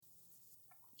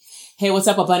Hey, what's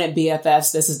up, Abundant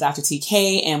BFFs? This is Dr.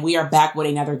 TK, and we are back with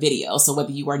another video. So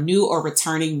whether you are new or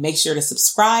returning, make sure to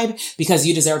subscribe because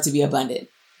you deserve to be abundant.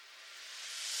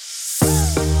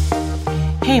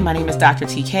 Hey, my name is Dr.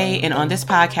 TK, and on this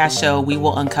podcast show, we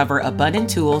will uncover abundant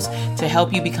tools to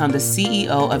help you become the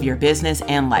CEO of your business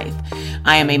and life.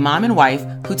 I am a mom and wife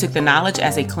who took the knowledge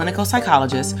as a clinical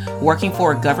psychologist, working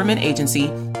for a government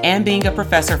agency, and being a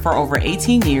professor for over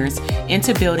 18 years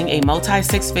into building a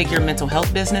multi-six-figure mental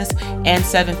health business and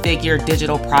seven-figure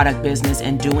digital product business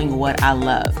and doing what I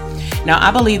love. Now,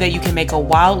 I believe that you can make a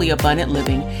wildly abundant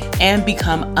living and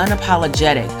become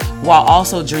unapologetic while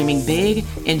also dreaming big,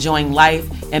 enjoying life,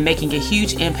 and making a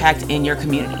huge impact in your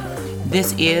community.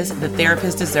 This is the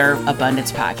Therapists Deserve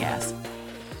Abundance podcast.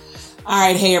 All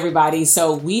right. Hey, everybody.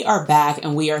 So we are back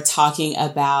and we are talking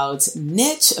about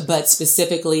niche, but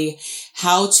specifically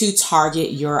how to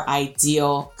target your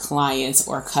ideal clients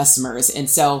or customers. And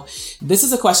so this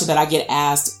is a question that I get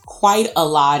asked quite a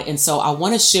lot. And so I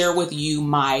want to share with you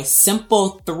my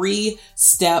simple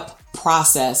 3-step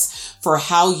process for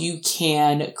how you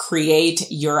can create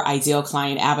your ideal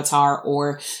client avatar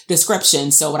or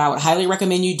description. So what I would highly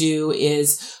recommend you do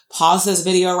is pause this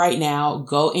video right now,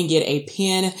 go and get a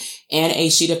pen and a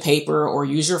sheet of paper, or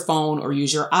use your phone or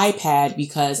use your iPad,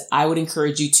 because I would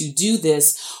encourage you to do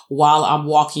this while I'm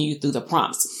walking you through the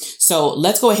prompts. So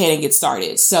let's go ahead and get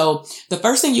started. So the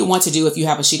first thing you want to do if you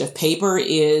have a sheet of paper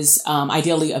is,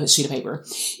 ideally a sheet of paper,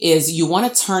 is you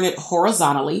want to turn it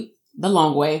horizontally, the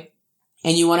long way,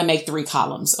 and you want to make 3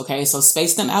 columns. Okay. So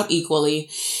space them out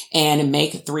equally and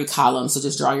make 3 columns. So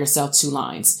just draw yourself 2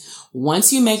 lines.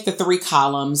 Once you make the 3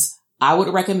 columns, I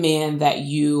would recommend that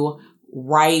you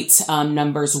write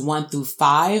numbers 1 through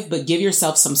 5, but give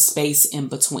yourself some space in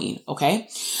between. Okay.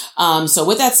 So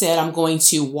with that said, I'm going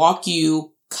to walk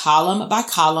you column by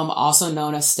column, also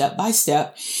known as step by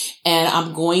step. And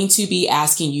I'm going to be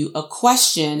asking you a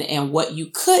question. And what you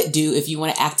could do if you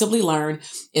want to actively learn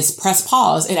is press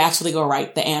pause and actually go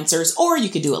write the answers, or you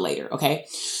could do it later. Okay.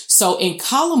 So in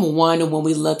column 1, when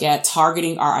we look at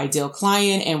targeting our ideal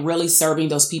client and really serving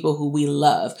those people who we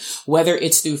love, whether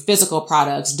it's through physical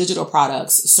products, digital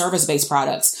products, service-based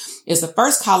products, is the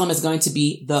first column is going to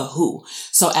be the who.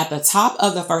 So at the top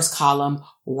of the first column,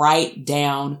 write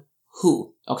down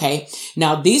who. Okay.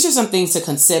 Now, these are some things to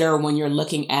consider when you're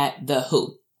looking at the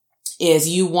who. Is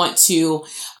you want to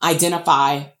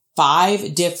identify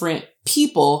 5 different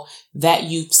people that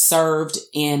you've served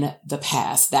in the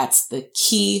past. That's the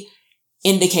key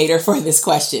indicator for this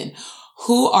question.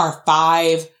 Who are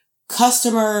 5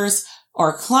 customers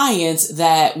or clients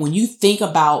that when you think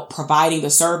about providing the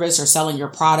service or selling your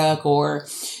product or,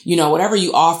 whatever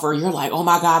you offer, you're like, oh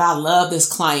my God, I love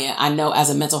this client. I know as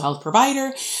a mental health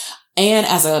provider and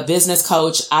as a business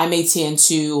coach, I may tend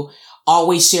to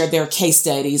always share their case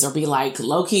studies or be like,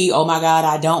 low key, oh my God,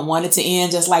 I don't want it to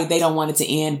end, just like they don't want it to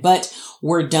end, but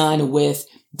we're done with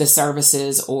the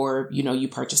services, or, you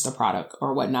purchased a product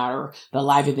or whatnot, or the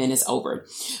live event is over.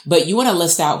 But you want to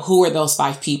list out who are those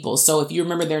 5 people. So if you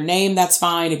remember their name, that's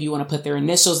fine. If you want to put their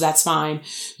initials, that's fine.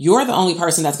 You're the only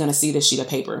person that's going to see this sheet of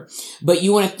paper, but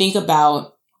you want to think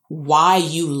about why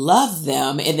you love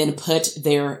them and then put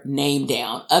their name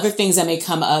down. Other things that may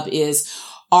come up is,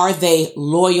 are they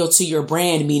loyal to your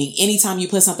brand? Meaning anytime you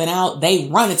put something out, they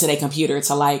run into their computer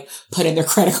to put in their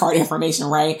credit card information,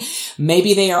 right?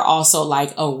 Maybe they are also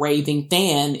like a raving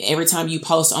fan. Every time you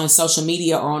post on social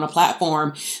media or on a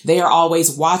platform, they are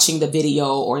always watching the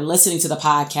video or listening to the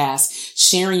podcast,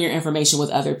 sharing your information with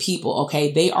other people.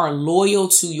 Okay. They are loyal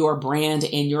to your brand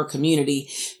and your community.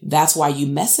 That's why you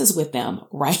messes with them,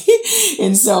 right?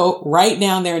 And so write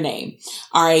down their name.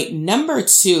 All right. Number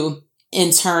 2,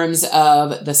 in terms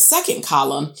of the second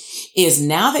column, is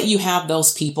now that you have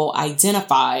those people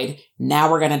identified, now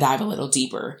we're going to dive a little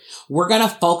deeper. We're going to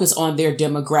focus on their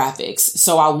demographics.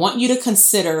 So I want you to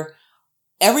consider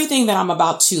everything that I'm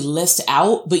about to list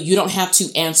out, but you don't have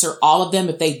to answer all of them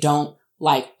if they don't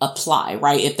apply,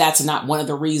 right? If that's not one of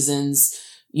the reasons,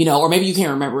 or maybe you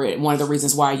can't remember it, one of the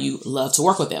reasons why you love to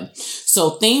work with them.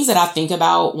 So things that I think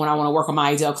about when I want to work with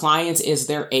my ideal clients is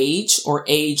their age or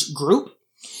age group,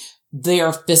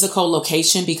 their physical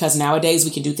location, because nowadays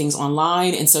we can do things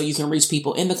online. And so you can reach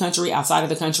people in the country, outside of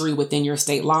the country, within your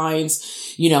state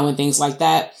lines, and things like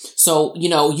that. So,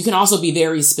 you can also be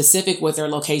very specific with their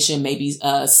location, maybe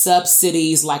sub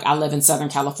cities, like I live in Southern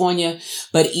California,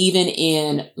 but even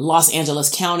in Los Angeles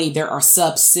County, there are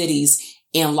sub cities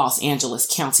in Los Angeles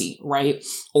County, right?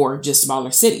 Or just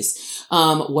smaller cities.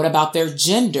 What about their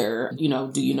gender? Do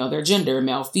you know their gender,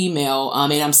 male, female?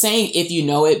 And I'm saying if you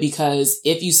know it, because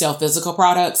if you sell physical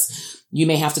products, You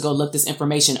may have to go look this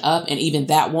information up, and even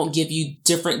that won't give you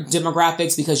different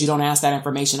demographics because you don't ask that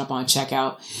information up on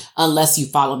checkout unless you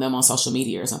follow them on social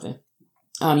media or something.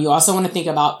 You also want to think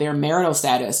about their marital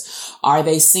status. Are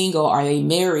they single? Are they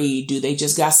married? Do they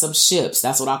just got some ships?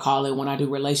 That's what I call it when I do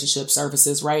relationship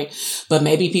services, right? But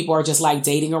maybe people are just like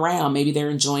dating around. Maybe they're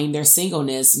enjoying their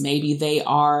singleness. Maybe they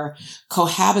are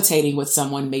cohabitating with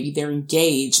someone. Maybe they're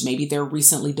engaged. Maybe they're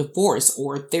recently divorced,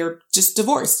 or they're just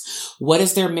divorced. What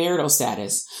is their marital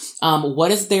status?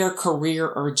 What is their career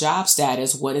or job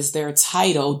status? What is their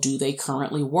title? Do they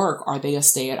currently work? Are they a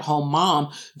stay-at-home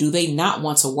mom? Do they not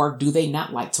want to work? Do they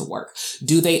not like to work?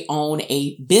 Do they own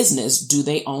a business? Do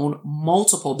they own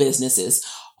multiple businesses?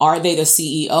 Are they the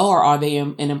CEO, or are they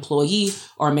an employee,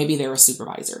 or maybe they're a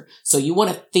supervisor? So you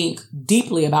want to think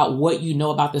deeply about what you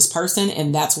know about this person.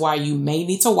 And that's why you may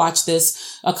need to watch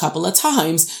this a couple of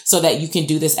times so that you can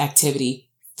do this activity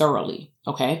thoroughly.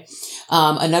 Okay.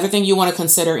 Another thing you want to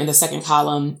consider in the second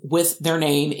column with their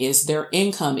name is their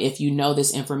income. If you know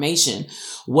this information,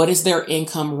 what is their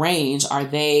income range? Are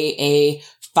they a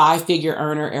 5-figure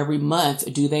earner every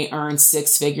month? Do they earn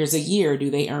 6 figures a year? Do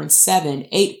they earn 7,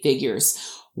 8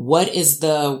 figures? What is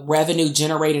the revenue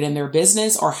generated in their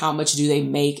business, or how much do they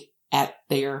make at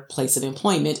their place of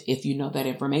employment? If you know that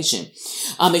information.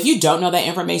 If you don't know that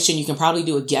information, you can probably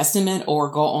do a guesstimate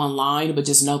or go online, but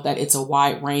just note that it's a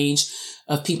wide range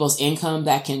of people's income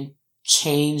that can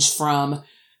change from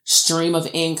stream of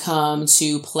income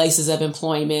to places of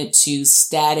employment to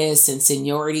status and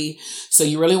seniority. So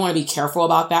you really want to be careful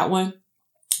about that one.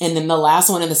 And then the last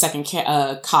one in the second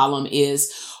column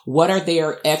is, what are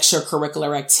their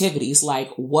extracurricular activities? Like,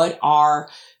 what are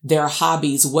their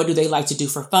hobbies? What do they like to do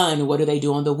for fun? What do they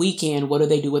do on the weekend? What do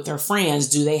they do with their friends?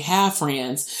 Do they have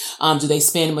friends? Do they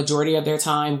spend a majority of their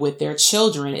time with their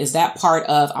children? Is that part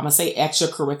of, I'm going to say,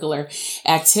 extracurricular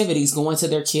activities, going to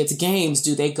their kids' games?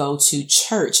 Do they go to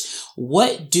church?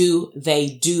 What do they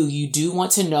do? You do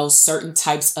want to know certain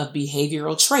types of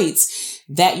behavioral traits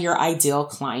that your ideal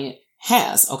client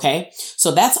has. Okay.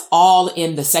 So that's all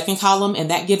in the second column. And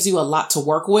that gives you a lot to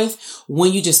work with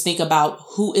when you just think about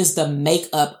who is the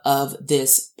makeup of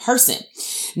this person.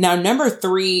 Now, number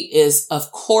 3 is,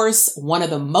 of course, one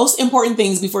of the most important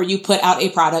things before you put out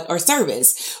a product or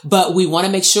service, but we want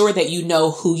to make sure that you know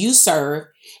who you serve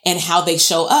and how they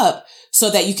show up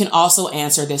so that you can also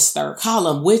answer this third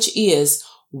column, which is,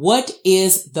 what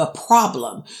is the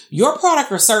problem? Your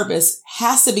product or service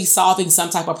has to be solving some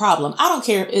type of problem. I don't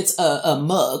care if it's a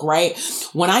mug, right?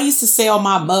 When I used to sell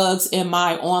my mugs in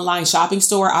my online shopping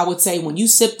store, I would say, when you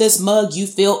sip this mug, you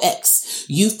feel X,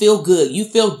 you feel good, you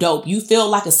feel dope, you feel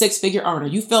like a 6-figure earner,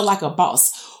 you feel like a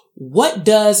boss. What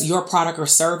does your product or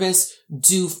service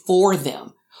do for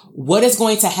them? What is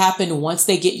going to happen once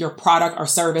they get your product or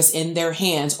service in their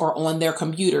hands, or on their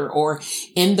computer, or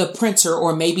in the printer,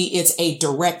 or maybe it's a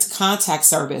direct contact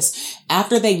service?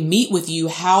 After they meet with you,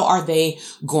 how are they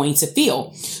going to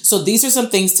feel? So these are some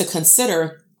things to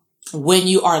consider when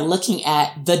you are looking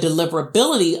at the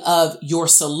deliverability of your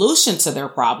solution to their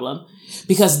problem,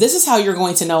 because this is how you're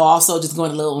going to know, also just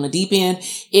going a little on the deep end,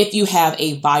 if you have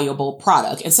a viable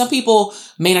product. And some people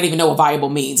may not even know what viable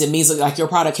means. It means like your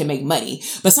product can make money,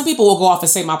 but some people will go off and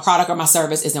say my product or my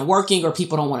service isn't working, or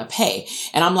people don't want to pay.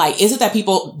 And I'm like, is it that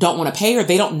people don't want to pay, or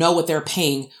they don't know what they're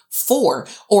paying for?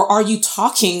 Or are you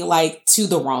talking like to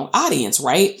the wrong audience,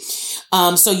 right?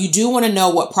 So you do want to know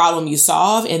what problem you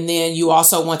solve. And then you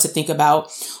also want to think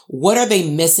about, what are they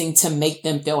missing to make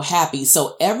them feel happy?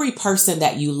 So every person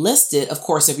that you listed, of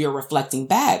course, if you're reflecting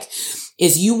back,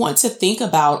 is you want to think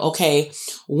about, okay,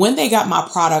 when they got my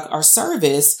product or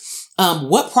service,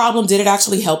 what problem did it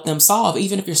actually help them solve,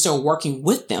 even if you're still working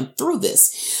with them through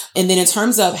this? And then in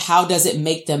terms of how does it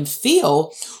make them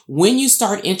feel when you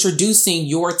start introducing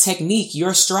your technique,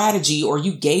 your strategy, or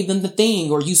you gave them the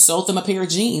thing, or you sold them a pair of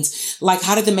jeans, like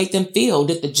how did it make them feel?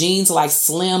 Did the jeans like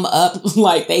slim up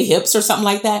like they hips or something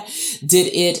like that? Did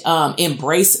it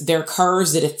embrace their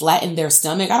curves? Did it flatten their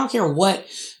stomach? I don't care what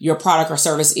your product or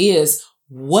service is.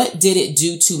 What did it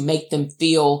do to make them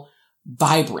feel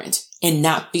vibrant and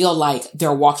not feel like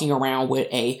they're walking around with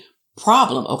a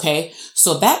problem? Okay.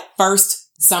 So that first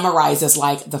summarizes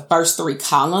like the first 3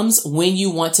 columns when you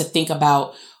want to think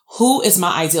about who is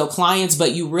my ideal clients,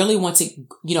 but you really want to,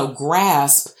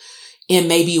 grasp in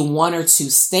maybe 1 or 2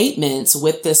 statements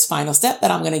with this final step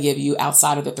that I'm going to give you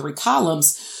outside of the 3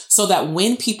 columns, so that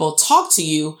when people talk to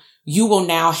you, you will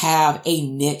now have a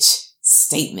niche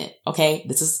statement. Okay.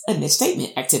 This is a niche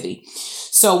statement activity.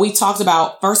 So we talked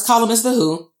about, first column is the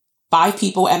who, 5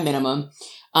 people at minimum.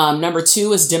 Number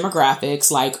 2 is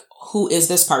demographics, like who is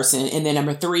this person? And then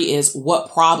number 3 is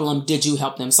what problem did you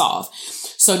help them solve?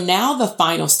 So now the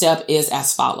final step is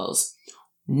as follows.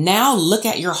 Now look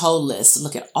at your whole list.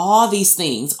 Look at all these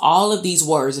things, all of these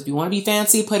words. If you want to be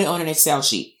fancy, put it on an Excel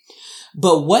sheet.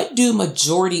 But what do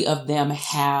majority of them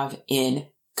have in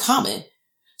common?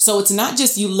 So it's not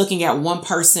just you looking at one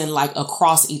person like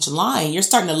across each line. You're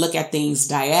starting to look at things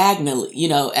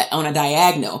diagonally, on a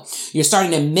diagonal. You're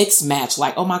starting to mix match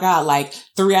like, oh my God, like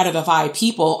 3 out of the 5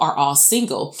 people are all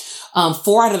single.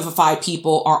 4 out of the 5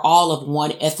 people are all of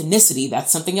one ethnicity.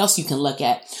 That's something else you can look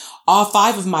at. All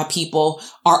 5 of my people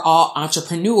are all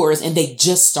entrepreneurs and they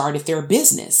just started their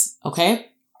business. Okay.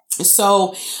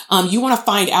 So, you want to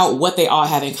find out what they all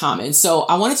have in common. So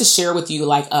I wanted to share with you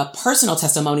like a personal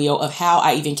testimonial of how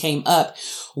I even came up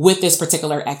with this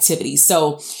particular activity.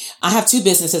 So I have 2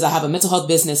 businesses. I have a mental health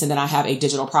business and then I have a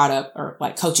digital product or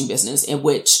like coaching business in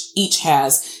which each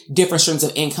has different streams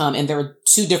of income. And there are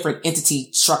 2 different entity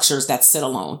structures that sit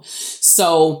alone.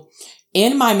 So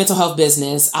in my mental health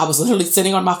business, I was literally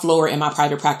sitting on my floor in my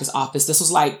private practice office. This was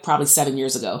like probably 7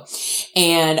 years ago.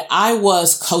 And I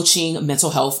was coaching mental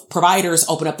health providers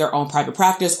open up their own private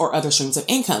practice or other streams of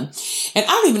income. And I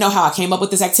don't even know how I came up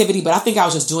with this activity, but I think I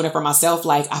was just doing it for myself.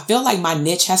 Like, I feel like my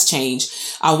niche has changed.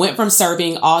 I went from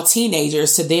serving all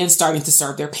teenagers to then starting to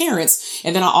serve their parents.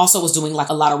 And then I also was doing like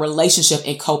a lot of relationship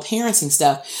and co-parenting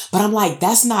stuff. But I'm like,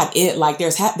 that's not it. Like there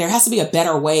has to be a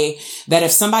better way that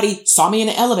if somebody saw me in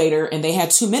an elevator and they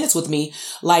had 2 minutes with me,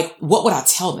 like, what would I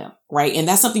tell them? Right. And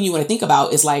that's something you want to think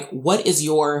about is like, what is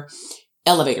your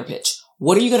elevator pitch?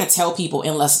 What are you going to tell people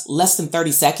in less than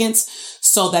 30 seconds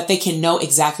so that they can know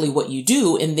exactly what you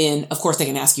do? And then of course they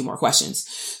can ask you more questions.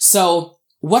 So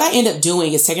what I end up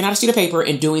doing is taking out a sheet of paper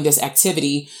and doing this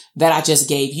activity that I just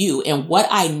gave you. And what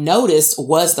I noticed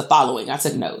was the following. I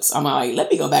took notes. I'm like,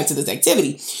 let me go back to this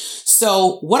activity.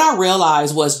 So what I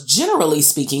realized was, generally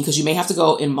speaking, because you may have to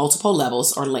go in multiple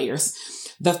levels or layers,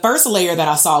 the first layer that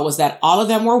I saw was that all of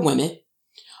them were women.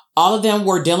 All of them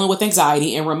were dealing with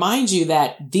anxiety, and remind you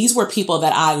that these were people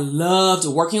that I loved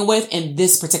working with in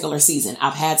this particular season.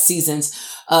 I've had seasons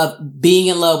of being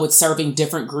in love with serving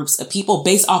different groups of people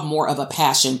based off more of a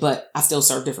passion, but I still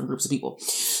serve different groups of people.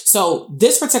 So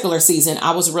this particular season,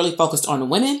 I was really focused on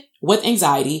women with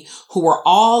anxiety who were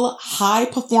all high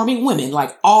performing women.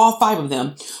 Like all 5 of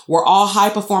them were all high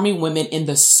performing women in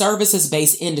the services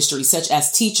based industry, such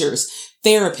as teachers,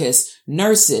 therapists,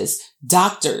 nurses,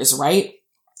 doctors, right?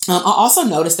 I also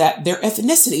noticed that their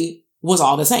ethnicity was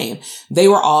all the same. They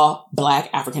were all Black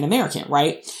African American,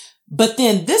 right? But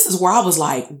then this is where I was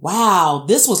like, wow,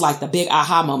 this was like the big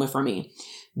aha moment for me.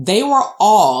 They were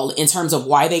all, in terms of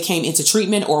why they came into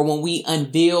treatment or when we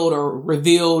unveiled or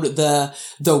revealed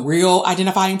the real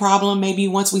identifying problem, maybe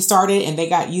once we started and they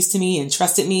got used to me and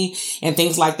trusted me and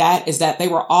things like that, is that they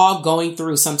were all going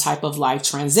through some type of life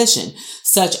transition,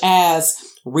 such as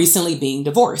recently being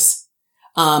divorced.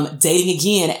 Dating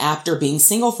again after being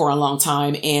single for a long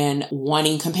time and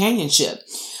wanting companionship.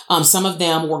 Some of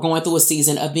them were going through a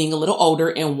season of being a little older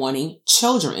and wanting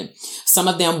children. Some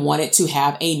of them wanted to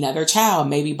have another child,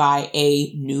 maybe by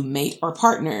a new mate or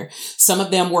partner. Some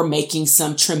of them were making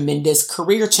some tremendous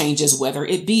career changes, whether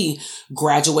it be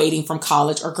graduating from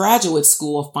college or graduate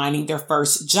school, finding their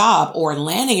first job or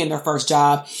landing in their first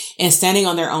job and standing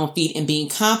on their own feet and being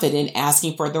confident,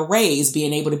 asking for the raise,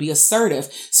 being able to be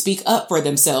assertive, speak up for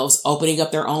themselves, opening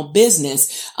up their own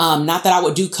business. Not that I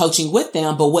would do coaching with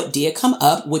them, but what did come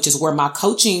up, which is where my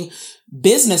coaching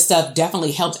business stuff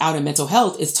definitely helped out in mental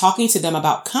health, is talking to them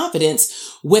about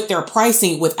confidence with their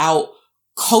pricing without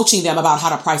coaching them about how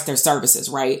to price their services,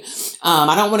 right?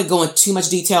 I don't want to go into too much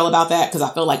detail about that because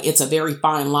I feel like it's a very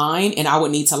fine line and I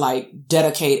would need to like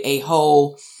dedicate a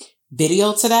whole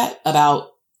video to that about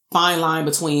fine line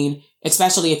between,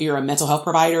 especially if you're a mental health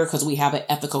provider, because we have an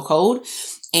ethical code,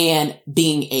 and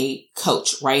being a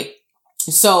coach, right?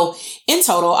 So in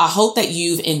total, I hope that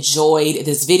you've enjoyed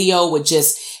this video with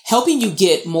just helping you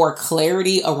get more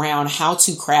clarity around how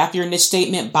to craft your niche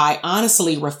statement by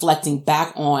honestly reflecting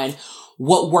back on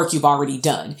what work you've already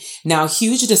done. Now,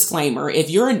 huge disclaimer, if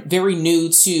you're very new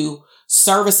to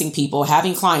servicing people,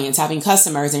 having clients, having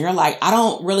customers, and you're like, I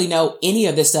don't really know any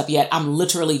of this stuff yet, I'm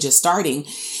literally just starting,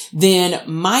 then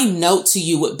my note to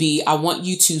you would be, I want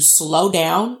you to slow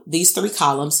down these 3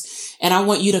 columns and I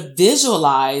want you to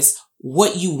visualize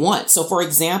what you want. So for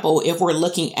example, if we're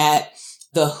looking at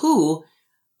the who,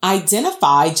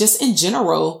 identify just in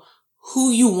general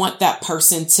who you want that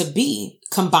person to be.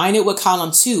 Combine it with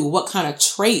column 2. What kind of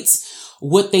traits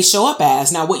what they show up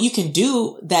as. Now, what you can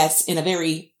do that's in a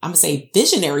very, I'm going to say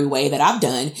visionary way that I've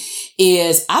done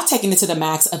is I've taken it to the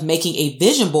max of making a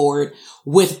vision board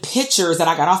with pictures that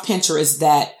I got off Pinterest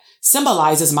that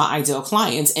symbolizes my ideal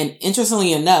clients. And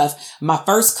interestingly enough, my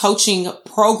first coaching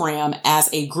program as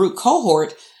a group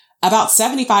cohort, about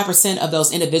 75% of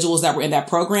those individuals that were in that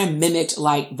program mimicked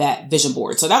like that vision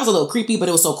board. So that was a little creepy, but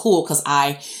it was so cool because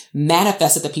I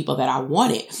manifested the people that I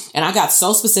wanted. And I got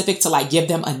so specific to like give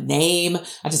them a name.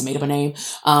 I just made up a name,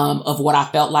 of what I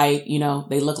felt like,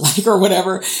 they look like or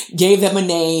whatever, gave them a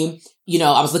name.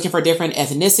 I was looking for different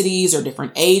ethnicities or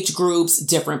different age groups,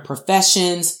 different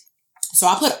professions. So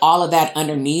I put all of that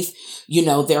underneath,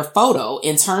 their photo.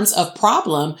 In terms of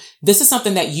problem, this is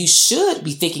something that you should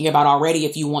be thinking about already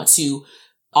if you want to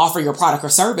offer your product or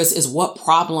service is what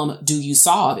problem do you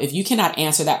solve? If you cannot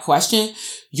answer that question,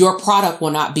 your product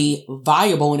will not be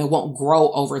viable and it won't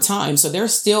grow over time. So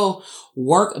there's still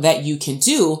work that you can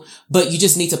do, but you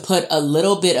just need to put a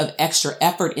little bit of extra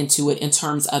effort into it in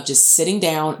terms of just sitting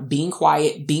down, being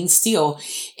quiet, being still,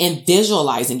 and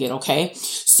visualizing it. Okay.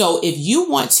 So if you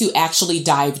want to actually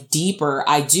dive deeper,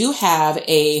 I do have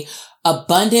a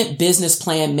abundant business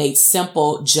plan made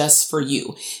simple just for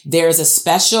you. There's a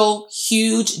special,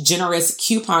 huge, generous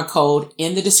coupon code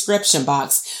in the description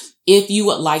box if you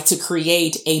would like to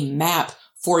create a map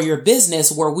for your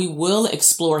business where we will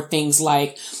explore things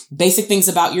like basic things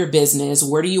about your business.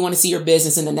 Where do you want to see your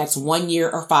business in the next 1 year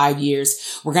or 5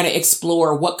 years? We're going to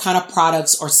explore what kind of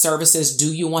products or services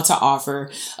do you want to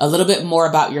offer, a little bit more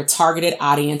about your targeted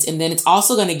audience. And then it's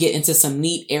also going to get into some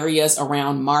neat areas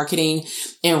around marketing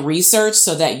and research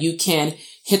so that you can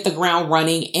hit the ground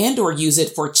running and or use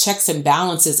it for checks and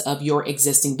balances of your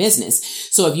existing business.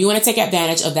 So if you want to take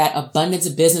advantage of that abundance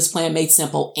business plan made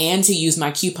simple and to use my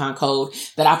coupon code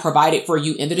that I provided for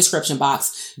you in the description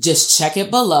box, just check it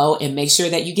below and make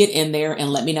sure that you get in there and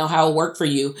let me know how it worked for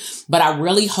you. But I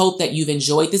really hope that you've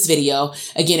enjoyed this video.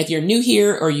 Again, if you're new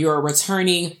here or you're a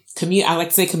returning I like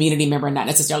to say community member, not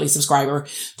necessarily subscriber,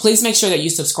 please make sure that you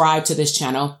subscribe to this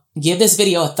channel. Give this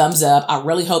video a thumbs up. I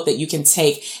really hope that you can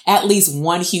take at least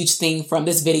one huge thing from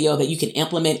this video that you can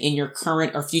implement in your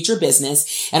current or future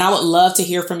business. And I would love to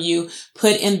hear from you.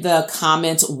 Put in the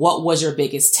comments, what was your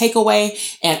biggest takeaway?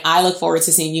 And I look forward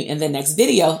to seeing you in the next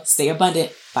video. Stay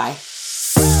abundant. Bye.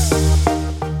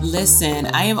 Listen,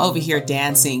 I am over here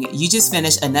dancing. You just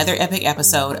finished another epic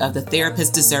episode of the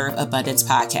Therapists Deserve Abundance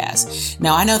podcast.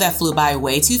 Now, I know that flew by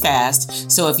way too fast.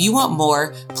 So if you want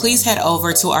more, please head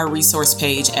over to our resource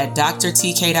page at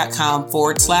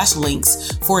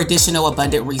drtk.com/links for additional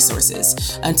abundant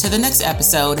resources. Until the next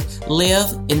episode,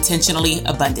 live intentionally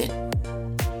abundant.